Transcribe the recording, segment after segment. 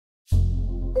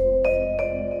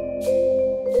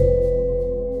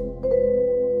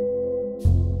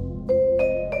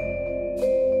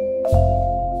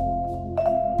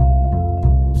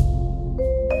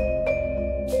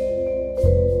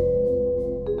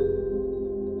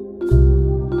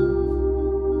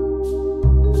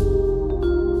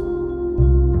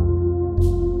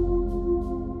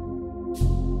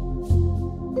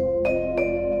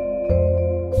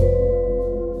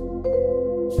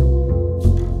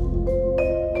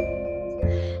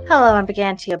Hello, I'm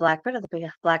Brigantia Blackbird of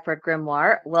the Blackbird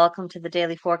Grimoire. Welcome to the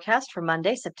daily forecast for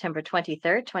Monday, September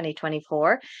 23rd,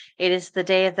 2024. It is the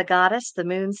day of the goddess, the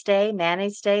moon's day,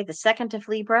 Mane's day, the 2nd of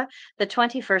Libra, the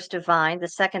 21st of Vine, the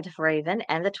 2nd of Raven,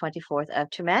 and the 24th of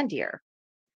Tumandir.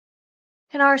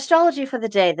 In our astrology for the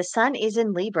day, the sun is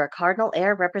in Libra, cardinal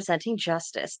air representing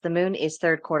justice. The moon is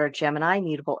third quarter Gemini,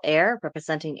 mutable air,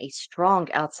 representing a strong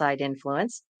outside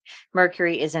influence.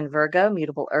 Mercury is in Virgo,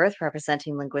 mutable earth,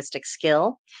 representing linguistic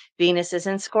skill. Venus is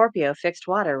in Scorpio, fixed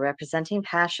water, representing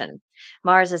passion.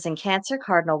 Mars is in Cancer,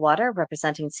 cardinal water,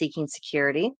 representing seeking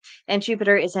security. And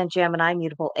Jupiter is in Gemini,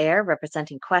 mutable air,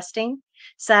 representing questing.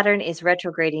 Saturn is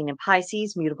retrograding in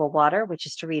Pisces, mutable water, which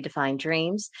is to redefine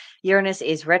dreams. Uranus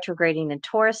is retrograding in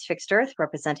Taurus, fixed earth,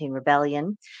 representing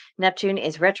rebellion. Neptune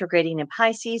is retrograding in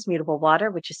Pisces, mutable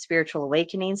water, which is spiritual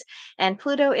awakenings. And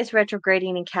Pluto is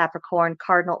retrograding in Capricorn,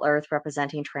 cardinal earth,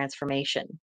 representing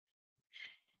transformation.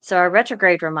 So, our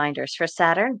retrograde reminders for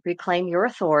Saturn, reclaim your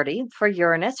authority. For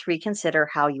Uranus, reconsider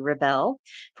how you rebel.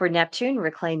 For Neptune,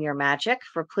 reclaim your magic.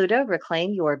 For Pluto,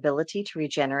 reclaim your ability to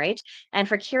regenerate. And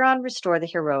for Chiron, restore the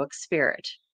heroic spirit.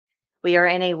 We are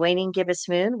in a waning gibbous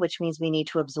moon, which means we need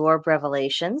to absorb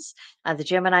revelations. The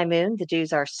Gemini moon, the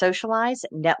do's are socialize,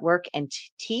 network, and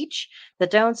teach. The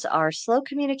don'ts are slow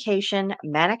communication,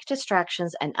 manic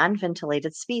distractions, and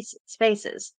unventilated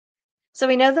spaces. So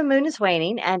we know the moon is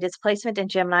waning, and its placement in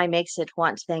Gemini makes it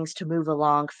want things to move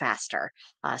along faster.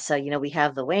 So, we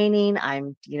have the waning.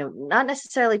 I'm not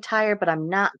necessarily tired, but I'm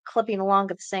not clipping along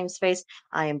at the same space.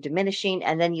 I am diminishing.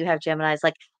 And then you have Gemini's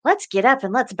like, let's get up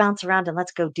and let's bounce around and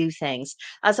let's go do things.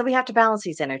 So we have to balance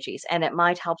these energies, and it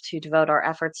might help to devote our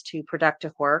efforts to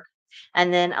productive work.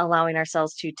 And then allowing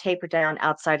ourselves to taper down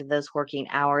outside of those working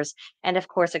hours, and of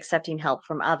course, accepting help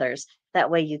from others.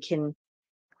 That way, you can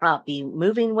be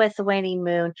moving with the waning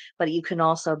moon, but you can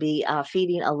also be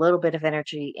feeding a little bit of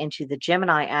energy into the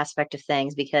Gemini aspect of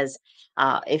things because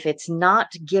if it's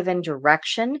not given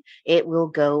direction, it will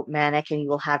go manic and you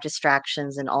will have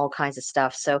distractions and all kinds of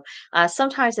stuff. So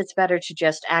sometimes it's better to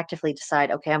just actively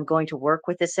decide, okay, I'm going to work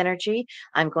with this energy.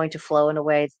 I'm going to flow in a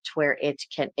way to where it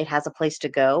has a place to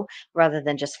go rather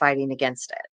than just fighting against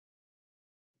it.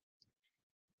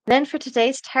 Then for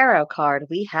today's tarot card,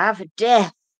 we have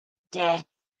death. Death.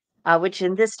 Which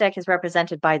in this deck is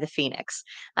represented by the Phoenix.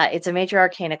 It's a major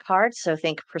arcana card, so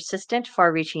think persistent,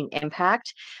 far reaching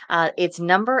impact. Its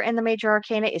number in the major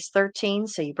arcana is 13,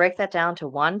 so you break that down to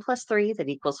 1 plus 3, that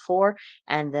equals 4,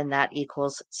 and then that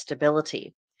equals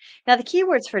stability. Now, the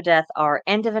keywords for death are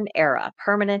end of an era,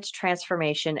 permanent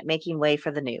transformation, making way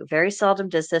for the new. Very seldom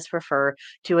does this refer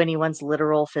to anyone's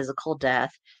literal physical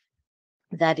death.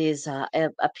 That is a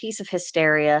piece of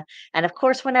hysteria. And of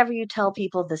course, whenever you tell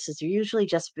people this is usually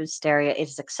just hysteria, it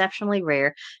is exceptionally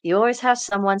rare. You always have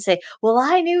someone say, well,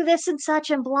 I knew this and such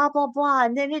and blah, blah, blah.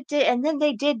 And then it did, and then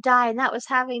they did die, and that was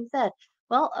having that.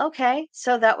 Well, okay,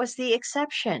 so that was the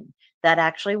exception. That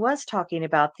actually was talking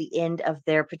about the end of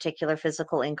their particular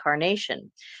physical incarnation.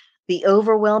 The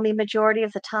overwhelming majority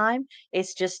of the time,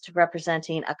 it's just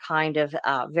representing a kind of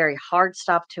very hard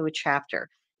stop to a chapter.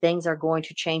 Things are going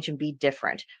to change and be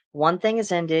different. One thing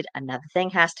is ended, another thing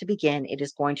has to begin. It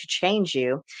is going to change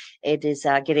you. It is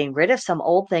getting rid of some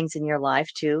old things in your life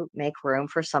to make room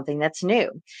for something that's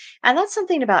new. And that's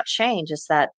something about change is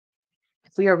that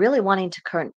if we are really wanting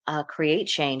to create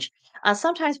change,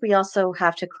 sometimes we also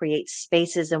have to create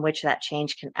spaces in which that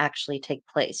change can actually take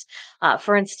place.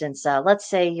 For instance, let's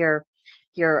say you're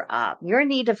in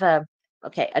need of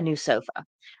a new sofa,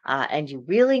 and you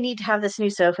really need to have this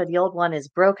new sofa. The old one is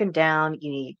broken down.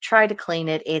 You try to clean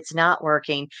it; it's not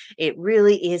working. It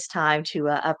really is time to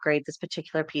upgrade this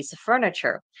particular piece of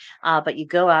furniture. But you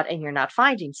go out and you're not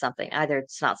finding something. Either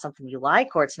it's not something you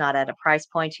like, or it's not at a price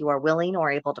point you are willing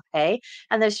or able to pay.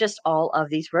 And there's just all of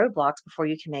these roadblocks before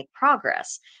you can make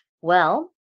progress.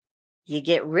 Well, you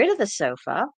get rid of the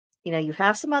sofa. You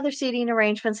have some other seating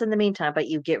arrangements in the meantime, but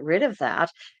you get rid of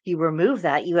that. You remove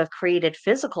that. You have created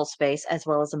physical space as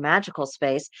well as a magical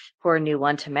space for a new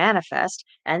one to manifest.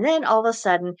 And then all of a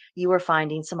sudden, you are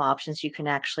finding some options you can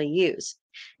actually use.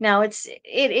 Now, it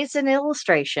is an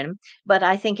illustration, but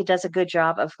I think it does a good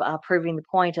job of proving the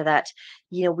point of that.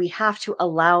 We have to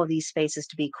allow these spaces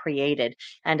to be created.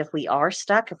 And if we are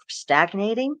stuck, if we're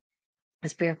stagnating,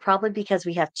 probably because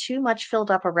we have too much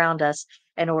filled up around us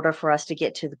in order for us to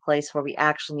get to the place where we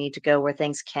actually need to go, where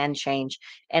things can change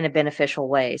in a beneficial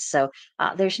way. So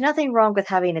there's nothing wrong with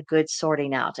having a good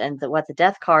sorting out. And what the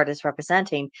death card is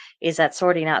representing is that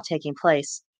sorting out taking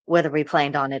place, whether we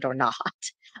planned on it or not.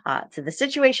 So the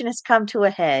situation has come to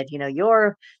a head.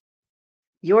 Your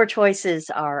Your choices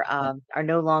are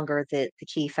no longer the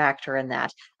key factor in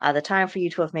that. The time for you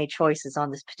to have made choices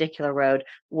on this particular road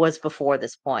was before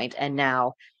this point, and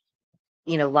now,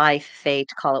 life, fate,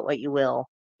 call it what you will,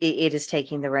 it is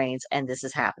taking the reins, and this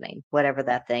is happening, whatever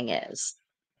that thing is.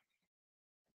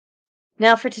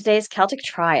 Now, for today's Celtic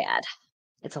Triad.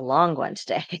 It's a long one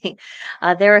today.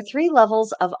 There are three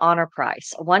levels of honor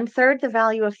price. One third the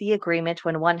value of the agreement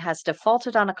when one has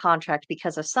defaulted on a contract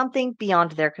because of something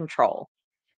beyond their control.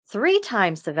 Three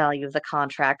times the value of the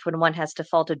contract when one has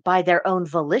defaulted by their own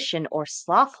volition or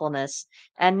slothfulness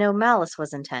and no malice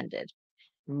was intended.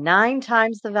 Nine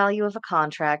times the value of a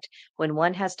contract when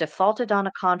one has defaulted on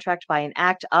a contract by an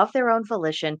act of their own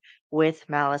volition with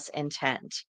malice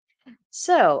intent.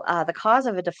 So, the cause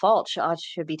of a default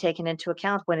should be taken into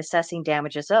account when assessing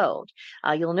damages owed.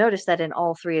 You'll notice that in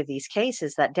all three of these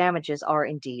cases, that damages are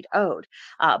indeed owed.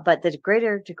 But the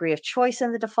greater degree of choice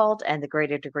in the default and the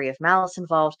greater degree of malice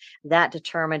involved, that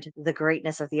determined the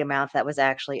greatness of the amount that was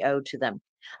actually owed to them.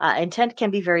 Intent can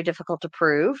be very difficult to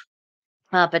prove,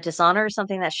 but dishonor is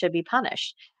something that should be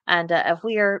punished. And if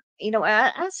we are,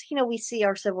 as we see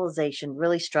our civilization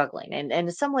really struggling and in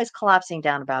some ways collapsing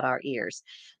down about our ears,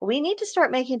 we need to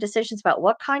start making decisions about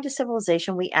what kind of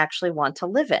civilization we actually want to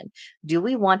live in. Do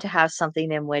we want to have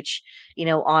something in which,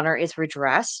 honor is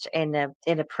redressed in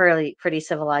a pretty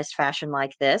civilized fashion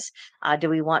like this? Do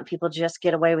we want people to just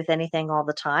get away with anything all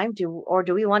the time? Do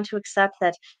we want to accept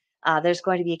that? There's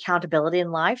going to be accountability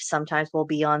in life. Sometimes we'll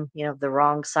be on, the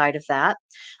wrong side of that,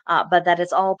 but that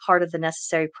is all part of the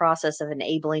necessary process of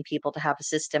enabling people to have a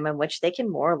system in which they can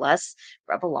more or less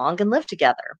rub along and live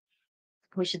together.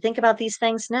 We should think about these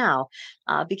things now,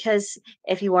 because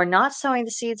if you are not sowing the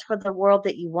seeds for the world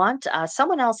that you want,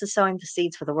 someone else is sowing the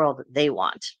seeds for the world that they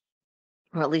want,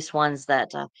 or at least ones that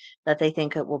they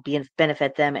think it will be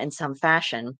benefit them in some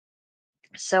fashion.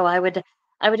 So I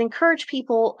would encourage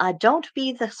people, don't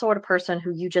be the sort of person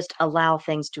who you just allow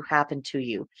things to happen to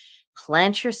you.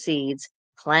 Plant your seeds,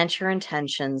 plant your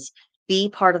intentions, be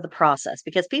part of the process,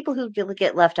 because people who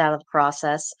get left out of the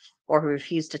process or who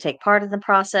refuse to take part in the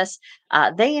process,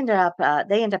 they end up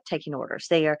taking orders.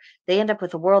 They end up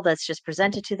with a world that's just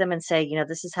presented to them and say,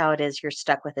 this is how it is. You're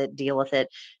stuck with it. Deal with it.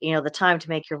 The time to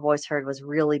make your voice heard was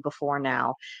really before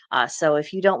now. So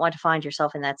if you don't want to find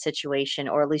yourself in that situation,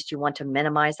 or at least you want to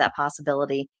minimize that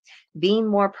possibility, being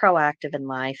more proactive in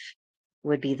life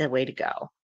would be the way to go.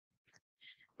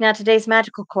 Now, today's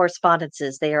magical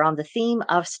correspondences, they are on the theme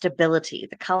of stability.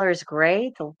 The color is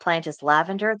gray, the plant is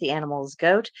lavender, the animal is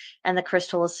goat, and the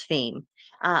crystal is phene.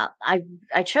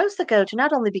 I chose the goat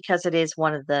not only because it is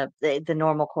one of the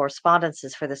normal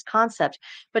correspondences for this concept,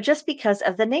 but just because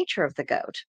of the nature of the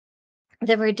goat.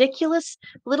 The ridiculous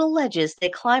little ledges they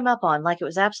climb up on like it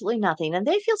was absolutely nothing, and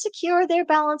they feel secure, they're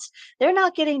balanced, they're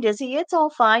not getting dizzy, it's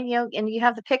all fine, and you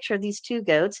have the picture of these two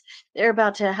goats. They're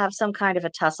about to have some kind of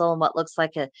a tussle on what looks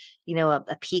like a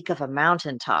peak of a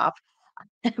mountaintop.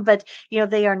 But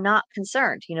they are not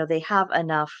concerned. They have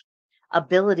enough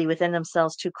ability within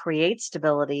themselves to create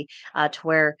stability, to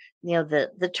where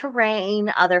the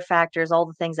terrain, other factors, all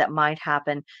the things that might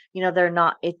happen, they're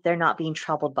not being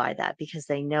troubled by that because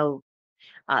they know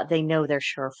they're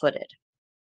sure-footed.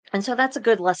 And so that's a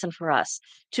good lesson for us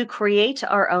to create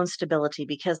our own stability,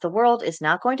 because the world is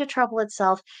not going to trouble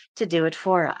itself to do it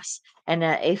for us. And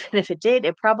even if it did,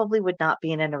 it probably would not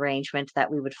be in an arrangement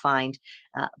that we would find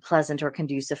pleasant or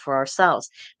conducive for ourselves.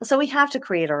 So we have to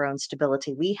create our own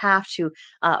stability. We have to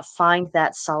find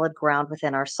that solid ground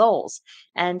within our souls.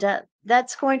 And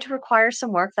that's going to require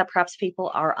some work that perhaps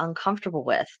people are uncomfortable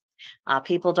with.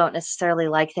 People don't necessarily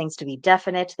like things to be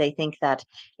definite. They think that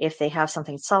if they have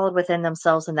something solid within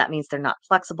themselves, and that means they're not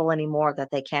flexible anymore,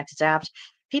 that they can't adapt.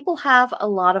 People have a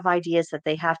lot of ideas that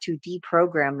they have to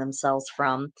deprogram themselves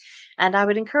from. And I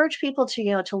would encourage people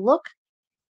to look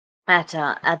at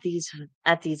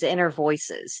these inner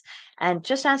voices and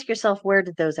just ask yourself, where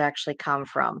did those actually come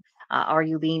from? Are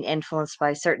you being influenced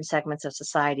by certain segments of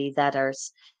society that are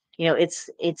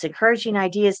it's encouraging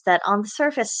ideas that on the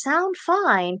surface sound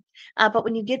fine, but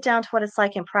when you get down to what it's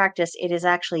like in practice, it is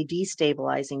actually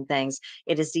destabilizing things.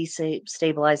 It is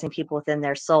destabilizing people within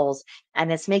their souls,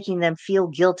 and it's making them feel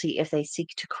guilty if they seek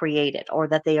to create it, or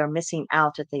that they are missing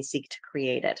out if they seek to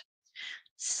create it.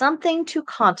 Something to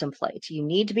contemplate. You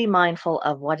need to be mindful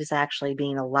of what is actually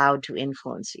being allowed to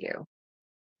influence you.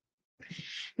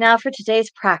 Now, for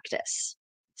today's practice.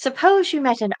 Suppose you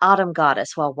met an autumn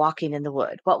goddess while walking in the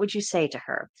wood. What would you say to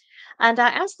her? And I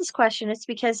asked this question, it's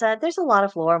because there's a lot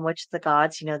of lore in which the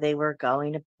gods, they were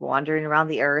going wandering around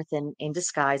the earth in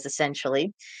disguise,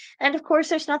 essentially. And of course,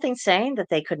 there's nothing saying that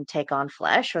they couldn't take on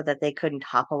flesh or that they couldn't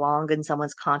hop along in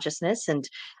someone's consciousness and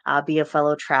be a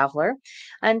fellow traveler.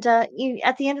 And at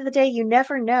the end of the day, you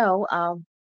never know.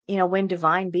 When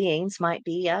divine beings might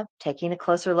be taking a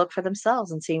closer look for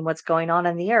themselves and seeing what's going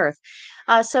on the earth.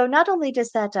 So not only does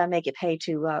that make it pay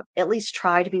to at least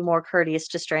try to be more courteous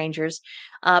to strangers,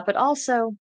 but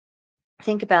also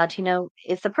think about,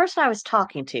 if the person I was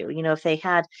talking to, if they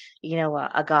had,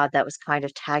 a god that was kind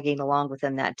of tagging along with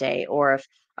them that day, or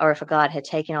if a god had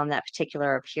taken on that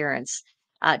particular appearance,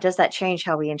 does that change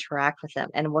how we interact with them?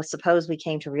 And what suppose we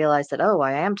came to realize that, oh,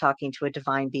 I am talking to a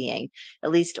divine being,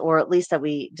 or at least that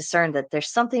we discern that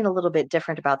there's something a little bit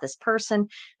different about this person,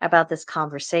 about this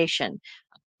conversation.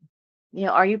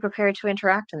 Are you prepared to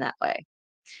interact in that way?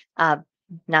 Uh,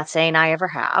 Not saying I ever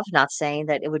have, not saying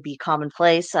that it would be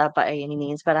commonplace by any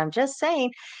means, but I'm just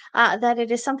saying that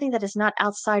it is something that is not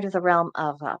outside of the realm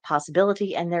of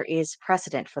possibility, and there is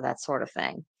precedent for that sort of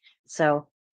thing. So,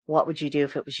 what would you do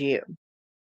if it was you?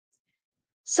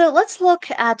 So let's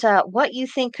look at what you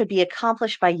think could be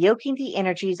accomplished by yoking the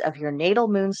energies of your natal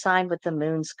moon sign with the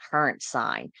moon's current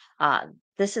sign. Uh,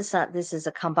 this is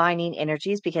a combining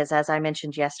energies because, as I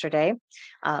mentioned yesterday,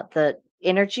 the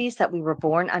energies that we were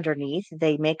born underneath,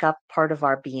 they make up part of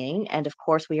our being, and of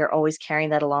course we are always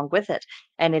carrying that along with it.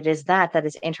 And it is that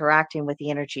is interacting with the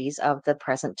energies of the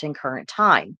present and current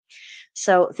time.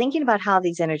 So, thinking about how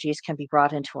these energies can be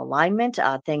brought into alignment,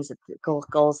 things that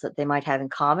goals that they might have in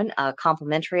common,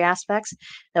 complementary aspects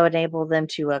that would enable them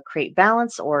to create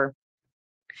balance or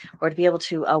to be able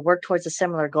to work towards a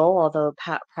similar goal, although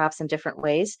perhaps in different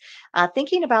ways.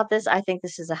 Thinking about this, I think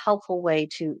this is a helpful way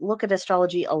to look at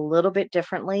astrology a little bit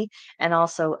differently and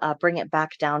also bring it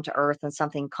back down to earth and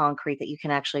something concrete that you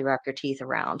can actually wrap your teeth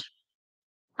around.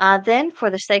 Then for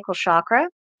the sacral chakra,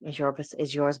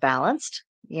 is yours balanced?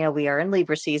 We are in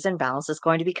Libra season. Balance is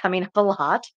going to be coming up a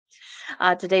lot.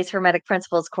 Today's Hermetic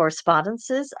Principles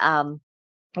correspondences.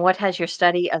 What has your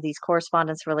study of these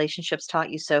correspondence relationships taught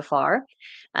you so far?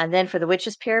 And then for the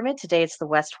Witch's Pyramid, today it's the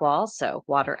West Wall. So,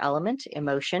 water element,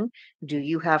 emotion. Do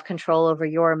you have control over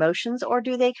your emotions or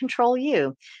do they control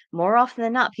you? More often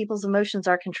than not, people's emotions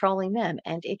are controlling them,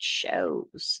 and it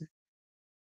shows.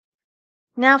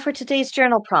 Now, for today's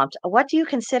journal prompt, what do you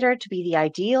consider to be the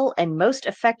ideal and most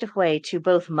effective way to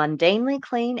both mundanely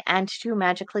clean and to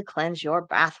magically cleanse your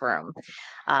bathroom?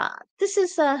 This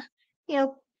is, you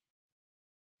know,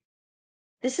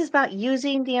 this is about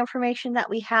using the information that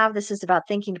we have. This is about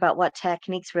thinking about what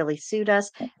techniques really suit us.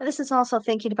 And this is also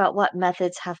thinking about what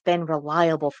methods have been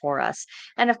reliable for us.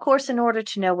 And of course, in order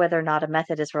to know whether or not a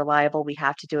method is reliable, we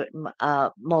have to do it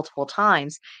multiple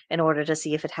times in order to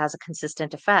see if it has a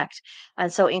consistent effect.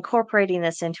 And so, incorporating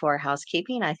this into our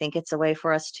housekeeping, I think it's a way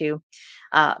for us to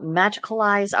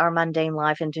magicalize our mundane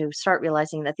life and to start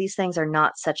realizing that these things are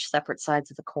not such separate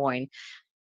sides of the coin,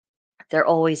 they're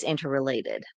always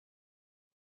interrelated.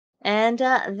 And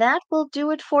that will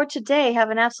do it for today. Have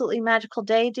an absolutely magical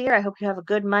day, dear. I hope you have a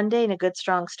good Monday and a good,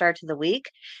 strong start to the week.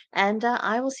 And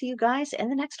I will see you guys in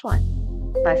the next one.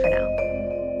 Bye for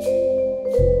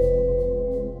now.